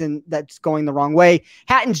somebody that's going the wrong way.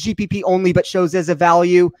 Hatton's GPP only, but shows as a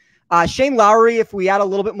value. Shane Lowry, if we add a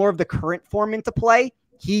little bit more of the current form into play,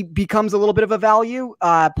 he becomes a little bit of a value.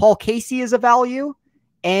 Paul Casey is a value.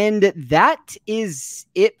 And that is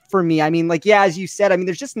it for me. I mean, as you said,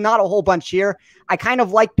 there's just not a whole bunch here. I kind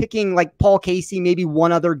of like picking Paul Casey, maybe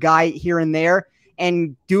one other guy here and there,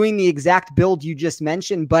 and doing the exact build you just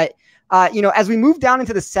mentioned. But, as we move down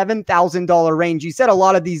into the $7,000 range, you said a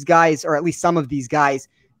lot of these guys, or at least some of these guys,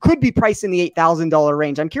 could be priced in the $8,000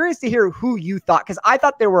 range. I'm curious to hear who you thought, because I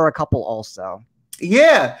thought there were a couple also.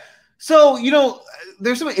 Yeah. So,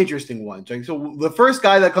 there's some interesting ones. Right? So the first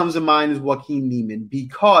guy that comes to mind is Joaquin Niemann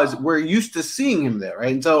because we're used to seeing him there,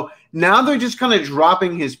 right? And so now they're just kind of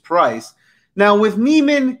dropping his price. Now with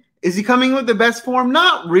Niemann, is he coming with the best form?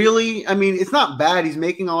 Not really. I mean, it's not bad. He's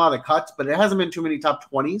making a lot of cuts, but it hasn't been too many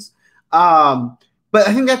top 20s. But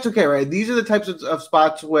I think that's okay, right? These are the types of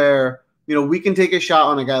spots where, we can take a shot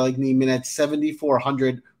on a guy like Niemann at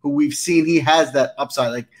 7,400, who we've seen he has that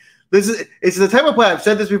upside. Like, it's the type of play, I've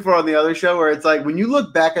said this before on the other show, where it's like when you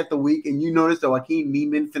look back at the week and you notice that Joaquin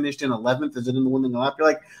Niemann finished in 11th, is it in the winning lap? You're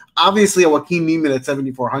like, obviously a Joaquin Niemann at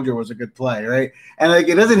 7,400 was a good play, right? And like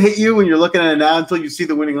it doesn't hit you when you're looking at it now until you see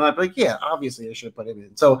the winning lap. Like, yeah, obviously I should have put him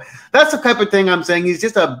in. So that's the type of thing I'm saying. He's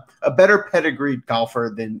just a better pedigreed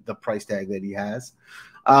golfer than the price tag that he has.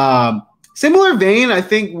 Similar vein, I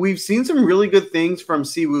think we've seen some really good things from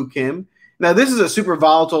Siwoo Kim. Now, this is a super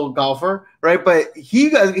volatile golfer, right? But he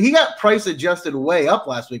got price adjusted way up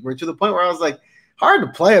last week, right? To the point where I was like, hard to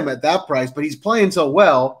play him at that price, but he's playing so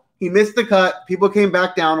well. He missed the cut. People came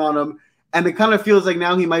back down on him. And it kind of feels like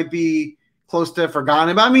now he might be close to forgotten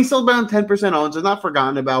about. I mean, he's still around 10% owned, so not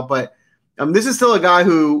forgotten about. But this is still a guy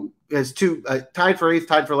who has tied for 8th,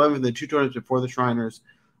 tied for 11th in the 2 tournaments before the Shriners.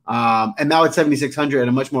 And now at 7,600 at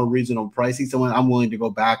a much more reasonable price. He's someone I'm willing to go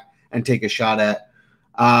back and take a shot at.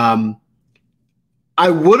 I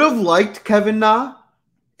would have liked Kevin Na,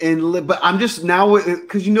 but I'm just now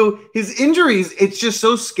because his injuries. It's just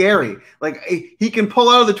so scary. Like he can pull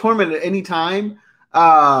out of the tournament at any time,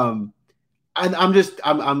 and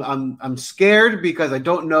I'm scared because I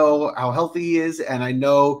don't know how healthy he is, and I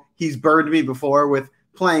know he's burned me before with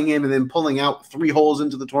playing him and then pulling out 3 holes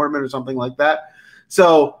into the tournament or something like that.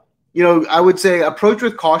 So I would say approach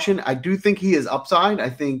with caution. I do think he is upside. I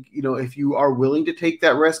think if you are willing to take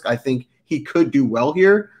that risk, I think he could do well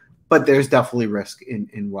here, but there's definitely risk in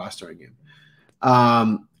rostering him.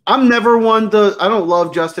 I'm never one to – I don't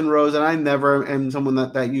love Justin Rose, and I never am someone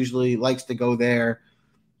that usually likes to go there.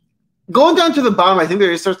 Going down to the bottom, I think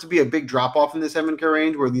there starts to be a big drop-off in the 7K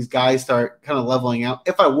range where these guys start kind of leveling out.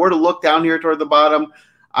 If I were to look down here toward the bottom,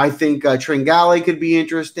 I think Tringale could be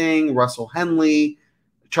interesting, Russell Henley,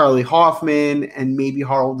 Charlie Hoffman, and maybe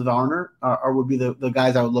Harold Varner would be the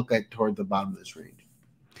guys I would look at toward the bottom of this range.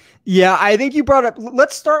 Yeah, I think you brought up –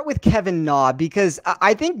 let's start with Kevin Na because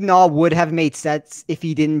I think Na would have made sense if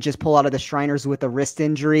he didn't just pull out of the Shriners with a wrist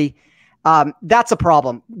injury. That's a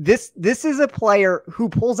problem. This is a player who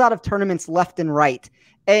pulls out of tournaments left and right.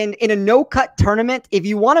 And in a no-cut tournament, if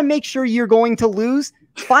you want to make sure you're going to lose,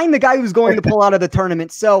 find the guy who's going to pull out of the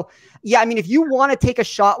tournament. So, yeah, I mean, if you want to take a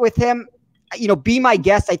shot with him, be my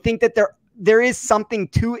guest. I think that there is something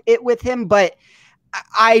to it with him, but –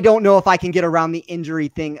 I don't know if I can get around the injury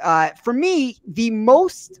thing. For me, the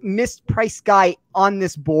most mispriced guy on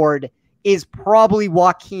this board is probably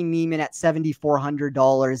Joaquin Niemann at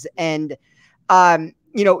 $7,400. And,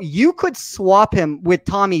 you could swap him with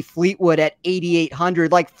Tommy Fleetwood at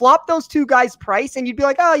 8,800. Like flop those two guys' price and you'd be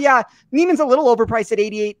like, oh yeah, Niemann's a little overpriced at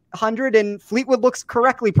 8,800 and Fleetwood looks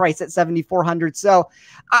correctly priced at 7,400. So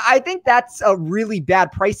I think that's a really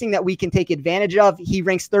bad pricing that we can take advantage of. He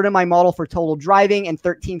ranks 3rd in my model for total driving and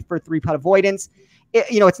 13th for 3-putt avoidance.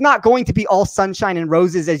 It's not going to be all sunshine and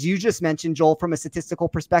roses, as you just mentioned, Joel, from a statistical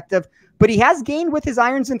perspective, but he has gained with his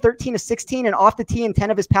irons in 13 of 16 and off the tee in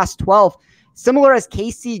 10 of his past 12. Similar as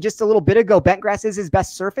Casey just a little bit ago, bentgrass is his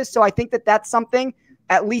best surface. So I think that that's something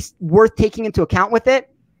at least worth taking into account with it.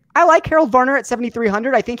 I like Harold Varner at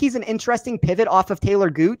 7,300. I think he's an interesting pivot off of Taylor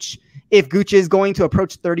Gooch. If Gooch is going to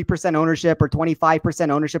approach 30% ownership or 25%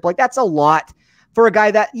 ownership, like that's a lot for a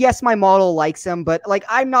guy that, yes, my model likes him, but like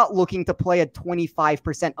I'm not looking to play a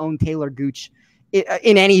 25% owned Taylor Gooch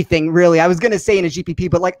in anything really. I was going to say in a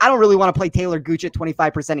GPP, but like I don't really want to play Taylor Gooch at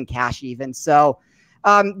 25% in cash even. So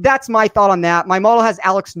that's my thought on that. My model has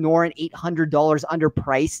Alex Noren $800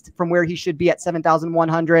 underpriced from where he should be at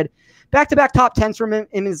 7,100. Back-to-back top 10s from him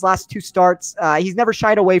in his last 2 starts. He's never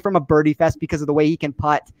shied away from a birdie fest because of the way he can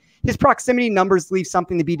putt. His proximity numbers leave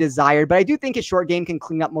something to be desired, but I do think his short game can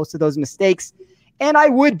clean up most of those mistakes. And I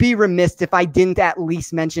would be remiss if I didn't at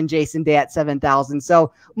least mention Jason Day at 7,000.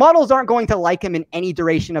 So models aren't going to like him in any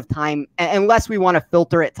duration of time unless we want to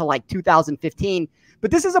filter it to like 2015.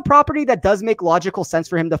 But this is a property that does make logical sense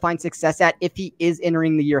for him to find success at if he is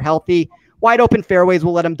entering the year healthy. Wide open fairways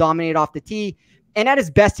will let him dominate off the tee. And at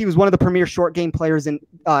his best, he was one of the premier short game players in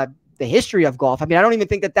the history of golf. I mean, I don't even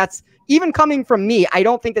think that that's, even coming from me, I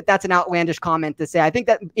don't think that that's an outlandish comment to say. I think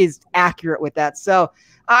that is accurate with that. So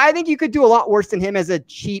I think you could do a lot worse than him as a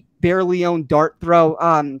cheap, barely owned dart throw.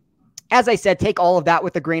 As I said, take all of that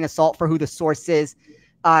with a grain of salt for who the source is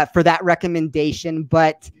for that recommendation.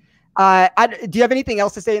 But Do you have anything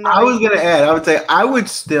else to say in that I was range? going to add, I would say I would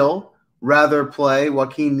still rather play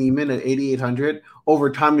Joaquin Niemann at 8,800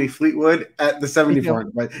 over Tommy Fleetwood at the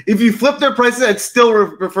 7,400. But if you flip their prices, I'd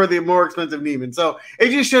still prefer the more expensive Niemann. So it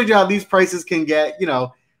just shows you how these prices can get,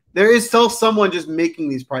 there is still someone just making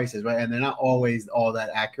these prices, right? And they're not always all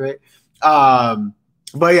that accurate.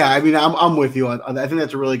 But yeah, I mean, I'm with you on that. I think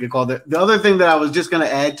that's a really good call. The other thing that I was just going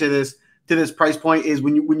to add to this price point is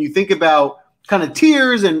when you think about kind of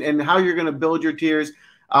tiers and how you're going to build your tiers,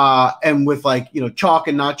 and with chalk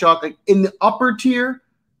and not chalk, like in the upper tier,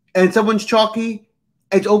 and someone's chalky,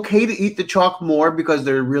 it's okay to eat the chalk more because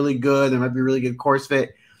they're really good. There might be really good course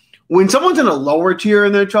fit. When someone's in a lower tier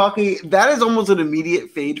and they're chalky, that is almost an immediate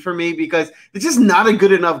fade for me because it's just not a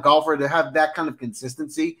good enough golfer to have that kind of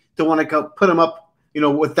consistency to want to put them up,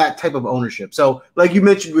 with that type of ownership. So like you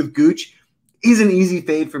mentioned with Gooch, he's an easy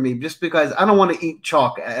fade for me just because I don't want to eat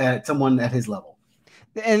chalk at someone at his level.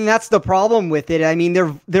 And that's the problem with it. I mean,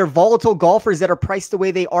 they're volatile golfers that are priced the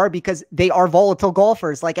way they are because they are volatile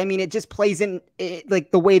golfers. Like, I mean, it just plays in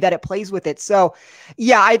like the way that it plays with it. So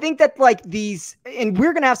yeah, I think that like these, and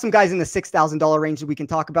we're going to have some guys in the $6,000 range that we can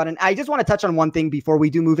talk about. And I just want to touch on one thing before we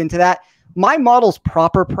do move into that. My model's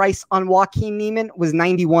proper price on Joaquin Niemann was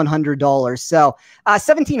 $9,100. So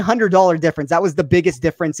 $1,700 difference. That was the biggest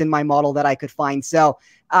difference in my model that I could find. So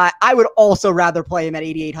I would also rather play him at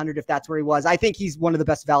 8,800 if that's where he was. I think he's one of the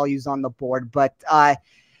best values on the board. But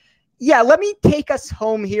yeah, let me take us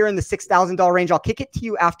home here in the $6,000 range. I'll kick it to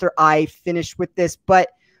you after I finish with this.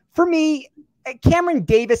 But for me, Cameron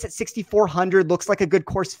Davis at 6,400 looks like a good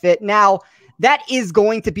course fit. Now, that is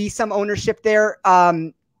going to be some ownership there.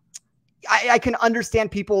 I can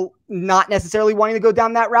understand people not necessarily wanting to go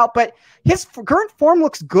down that route, but his current form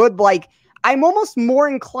looks good. Like, I'm almost more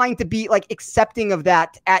inclined to be like accepting of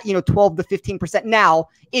that at, 12 to 15%. Now,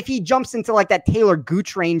 if he jumps into like that Taylor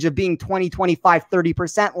Gooch range of being 20, 25,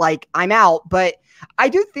 30%, like I'm out. But I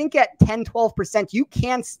do think at 10, 12%, you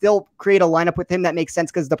can still create a lineup with him that makes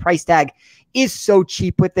sense because the price tag is so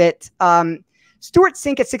cheap with it. Stuart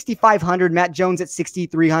Sink at 6,500, Matt Jones at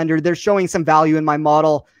 6,300. They're showing some value in my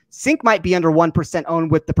model. Sink might be under 1%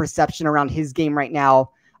 owned with the perception around his game right now.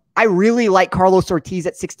 I really like Carlos Ortiz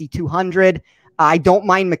at 6,200. I don't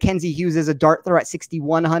mind Mackenzie Hughes as a dart throw at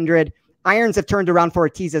 6,100. Irons have turned around for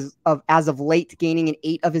Ortiz as of late, gaining in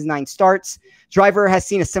 8 of his 9 starts. Driver has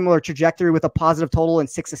seen a similar trajectory with a positive total in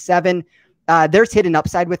 6 of 7. There's hidden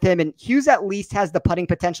upside with him, and Hughes at least has the putting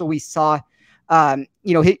potential we saw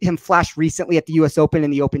him flash recently at the U.S. Open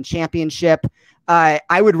and the Open Championship.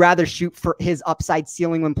 I would rather shoot for his upside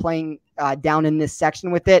ceiling when playing down in this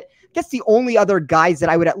section with it. I guess the only other guys that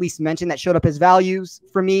I would at least mention that showed up as values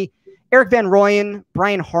for me, Eric Van Rooyen,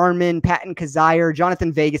 Brian Harmon, Patton Kazire,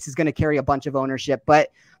 Jonathan Vegas is going to carry a bunch of ownership.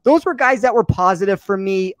 But those were guys that were positive for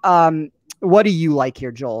me. What do you like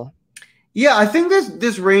here, Joel? Yeah, I think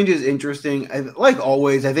this range is interesting. Like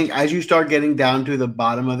always, I think as you start getting down to the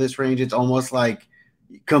bottom of this range, it's almost like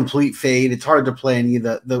complete fade. It's hard to play any of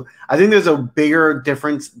the I think there's a bigger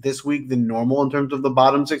difference this week than normal in terms of the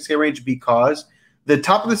bottom 6K range because the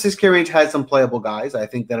top of the 6K range has some playable guys, I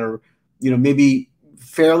think, that are, maybe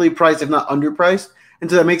fairly priced, if not underpriced. And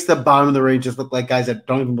so that makes the bottom of the range just look like guys that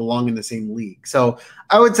don't even belong in the same league. So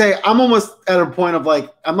I would say I'm almost at a point of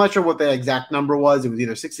like, I'm not sure what the exact number was. It was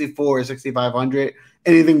either 64 or 6,500.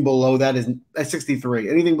 Anything below that is 63.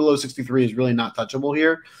 Anything below 63 is really not touchable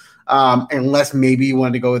here. Unless maybe you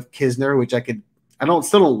wanted to go with Kisner, which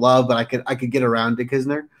still don't love, but I could get around to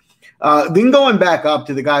Kisner. Then going back up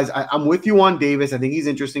to the guys, I'm with you on Davis. I think he's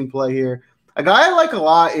interesting play here. A guy I like a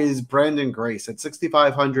lot is Brandon Grace at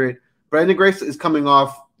 6,500. Brandon Grace is coming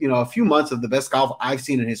off, a few months of the best golf I've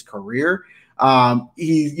seen in his career.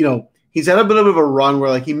 He's had a bit of a run where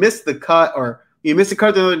like he missed the cut at the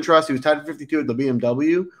Northern Trust. He was tied at 52 at the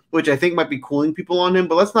BMW, which I think might be cooling people on him.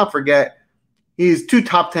 But let's not forget, he's 2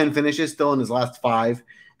 top 10 finishes still in his last 5.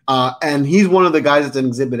 And he's one of the guys that's in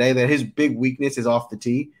Exhibit A that his big weakness is off the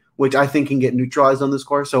tee, which I think can get neutralized on this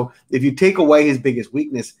course. So if you take away his biggest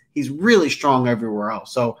weakness, he's really strong everywhere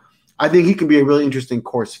else. So I think he can be a really interesting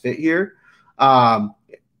course fit here.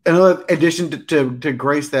 Another addition to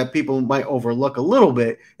Grace that people might overlook a little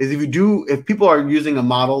bit is if people are using a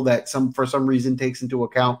model that for some reason takes into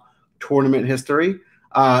account tournament history,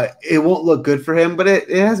 it won't look good for him, but it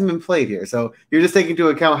hasn't been played here. So you're just taking into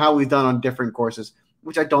account how he's done on different courses,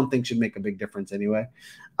 which I don't think should make a big difference anyway.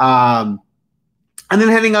 And then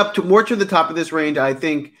heading up to the top of this range, I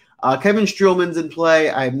think Kevin Streelman's in play.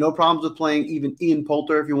 I have no problems with playing even Ian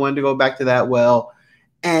Poulter if you wanted to go back to that well.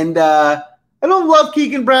 And I don't love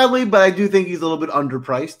Keegan Bradley, but I do think he's a little bit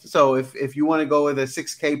underpriced. So if you want to go with a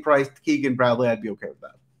 6K priced Keegan Bradley, I'd be okay with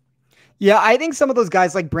that. Yeah, I think some of those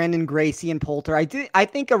guys like Brandon Gracie and Poulter, I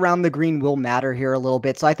think around the green will matter here a little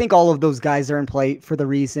bit. So I think all of those guys are in play for the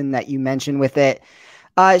reason that you mentioned with it.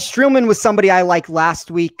 Streelman was somebody I liked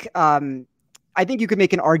last week. I think you could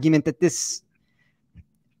make an argument that this,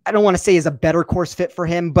 I don't want to say is a better course fit for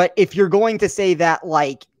him, but if you're going to say that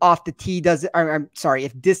like off the tee I'm sorry,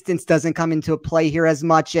 if distance doesn't come into play here as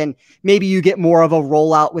much and maybe you get more of a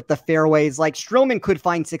rollout with the fairways, like Streelman could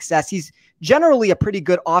find success. He's generally a pretty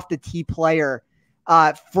good off the tee player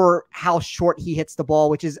for how short he hits the ball,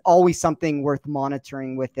 which is always something worth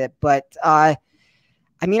monitoring with it. But I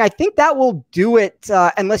mean, I think that will do it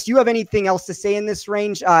unless you have anything else to say in this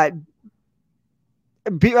range.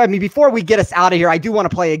 Before we get us out of here, I do want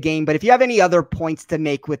to play a game, but if you have any other points to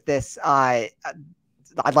make with this, I'd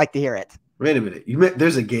like to hear it. Wait a minute.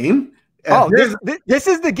 There's a game? Oh, this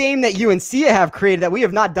is the game that you and Sia have created that we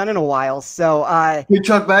have not done in a while. So, Good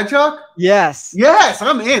Chalk, Bad Chalk? Yes. Yes,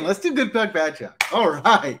 I'm in. Let's do Good Chalk, Bad Chalk. All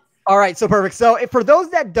right. All right, so perfect. So for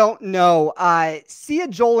those that don't know, Sia,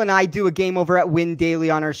 Joel, and I do a game over at Win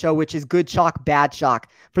Daily on our show, which is Good Chalk, Bad Chalk.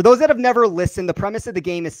 For those that have never listened, the premise of the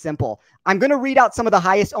game is simple. I'm going to read out some of the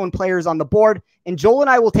highest owned players on the board, and Joel and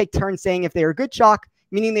I will take turns saying if they are good chalk,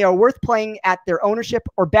 meaning they are worth playing at their ownership,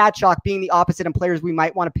 or bad chalk being the opposite and players we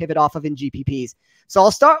might want to pivot off of in GPPs. So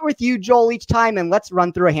I'll start with you, Joel, each time, and let's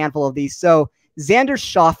run through a handful of these. So Xander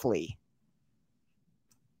Schauffele.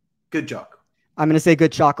 Good chalk. I'm going to say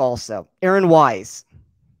good chalk also. Aaron Wise.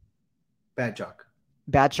 Bad chalk.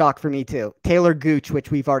 Bad chalk for me too. Taylor Gooch, which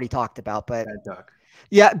we've already talked about, but bad chalk.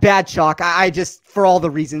 Yeah, bad chalk. I just, for all the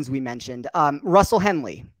reasons we mentioned. Russell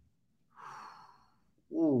Henley.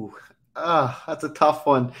 Ooh, that's a tough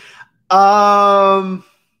one. Probably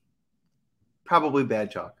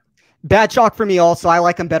bad chalk. Bad chalk for me also. I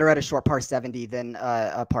like him better at a short par 70 than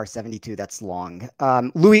a par 72 that's long.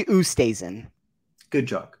 Louis Oosthuizen. Good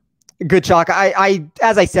chalk. Good chalk.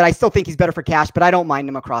 As I said, I still think he's better for cash, but I don't mind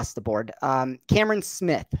him across the board. Cameron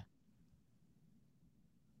Smith.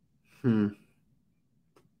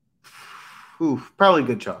 Ooh, probably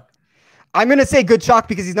good chalk. I'm going to say good chalk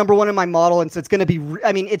because he's number one in my model. And so it's going to be,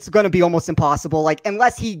 I mean, it's going to be almost impossible. Like,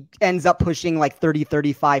 unless he ends up pushing like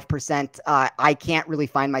 35%, I can't really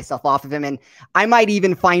find myself off of him. And I might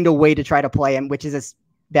even find a way to try to play him, which is as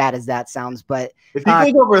bad as that sounds. But if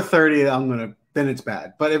he goes over 30, then it's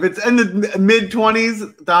bad. But if it's in the mid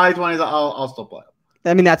 20s, the high 20s, I'll still play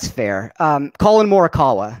him. I mean, that's fair. Colin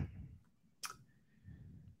Morikawa.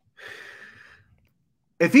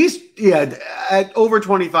 If he's, at over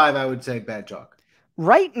 25, I would say bad chalk.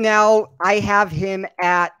 Right now, I have him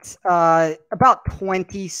at about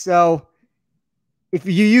 20. So if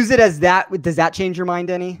you use it as that, does that change your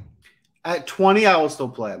mind any? At 20, I will still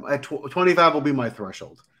play him. At 25 will be my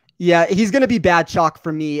threshold. Yeah, he's going to be bad chalk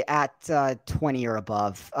for me at 20 or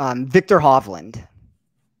above. Victor Hovland.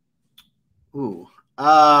 Ooh.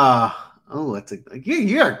 That's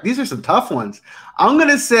these are some tough ones. I'm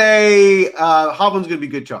gonna say Hovland's gonna be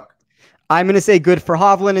good chalk. I'm gonna say good for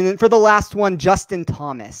Hovland, and then for the last one, Justin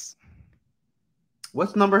Thomas.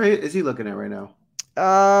 What's number is he looking at right now?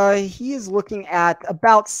 He is looking at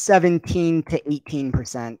about 17 to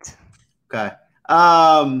 18%. Okay.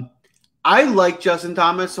 I like Justin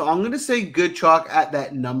Thomas, so I'm gonna say good chalk at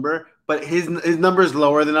that number. But his number is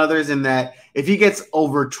lower than others in that if he gets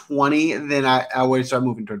over 20, then I would start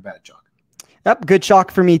moving toward bad chalk. Yep, good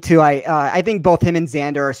chalk for me too. I think both him and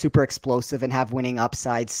Xander are super explosive and have winning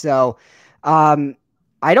upside. So I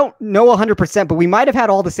don't know 100%, but we might have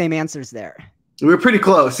had all the same answers there. We were pretty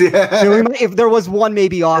close, yeah. If there was one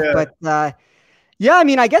maybe off, yeah. But yeah, I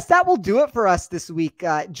mean, I guess that will do it for us this week.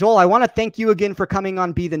 Joel, I want to thank you again for coming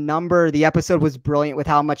on Be the Number. The episode was brilliant with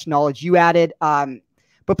how much knowledge you added.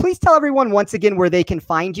 But please tell everyone once again where they can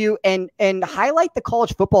find you and highlight the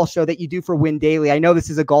college football show that you do for Win Daily. I know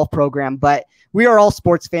this is a golf program, but we are all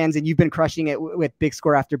sports fans, and you've been crushing it with big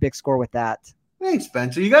score after big score with that. Thanks,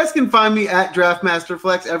 Spencer. You guys can find me at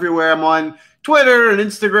DraftMasterFlex everywhere. I'm on Twitter and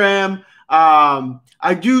Instagram.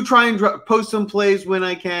 I do try and post some plays when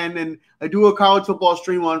I can, and I do a college football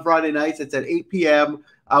stream on Friday nights. It's at 8 p.m.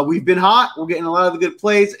 We've been hot. We're getting a lot of the good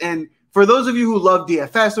plays. And for those of you who love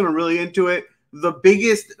DFS and are really into it, the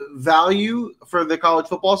biggest value for the college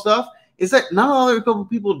football stuff is that not a lot of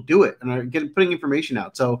people do it and are putting information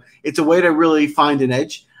out. So it's a way to really find an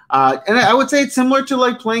edge. And I would say it's similar to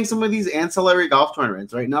like playing some of these ancillary golf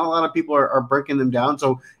tournaments, right? Not a lot of people are breaking them down.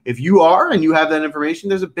 So if you are and you have that information,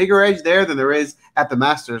 there's a bigger edge there than there is at the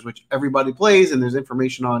Masters, which everybody plays and there's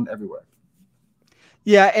information on everywhere.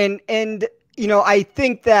 Yeah, and you know, I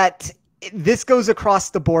think that this goes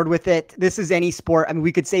across the board with it. This is any sport. I mean,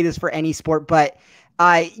 we could say this for any sport, but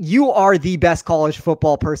You are the best college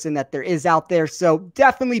football person that there is out there. So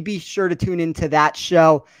definitely be sure to tune into that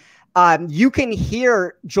show. You can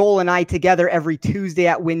hear Joel and I together every Tuesday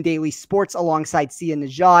at Win Daily Sports alongside Sia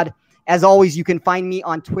Najad. As always, you can find me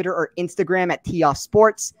on Twitter or Instagram at Toff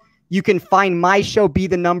Sports. You can find my show, Be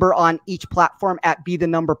the Number, on each platform at Be the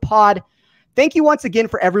Number Pod. Thank you once again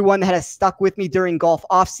for everyone that has stuck with me during golf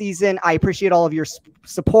off season. I appreciate all of your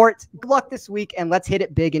support. Good luck this week, and let's hit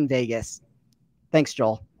it big in Vegas. Thanks,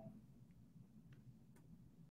 Joel.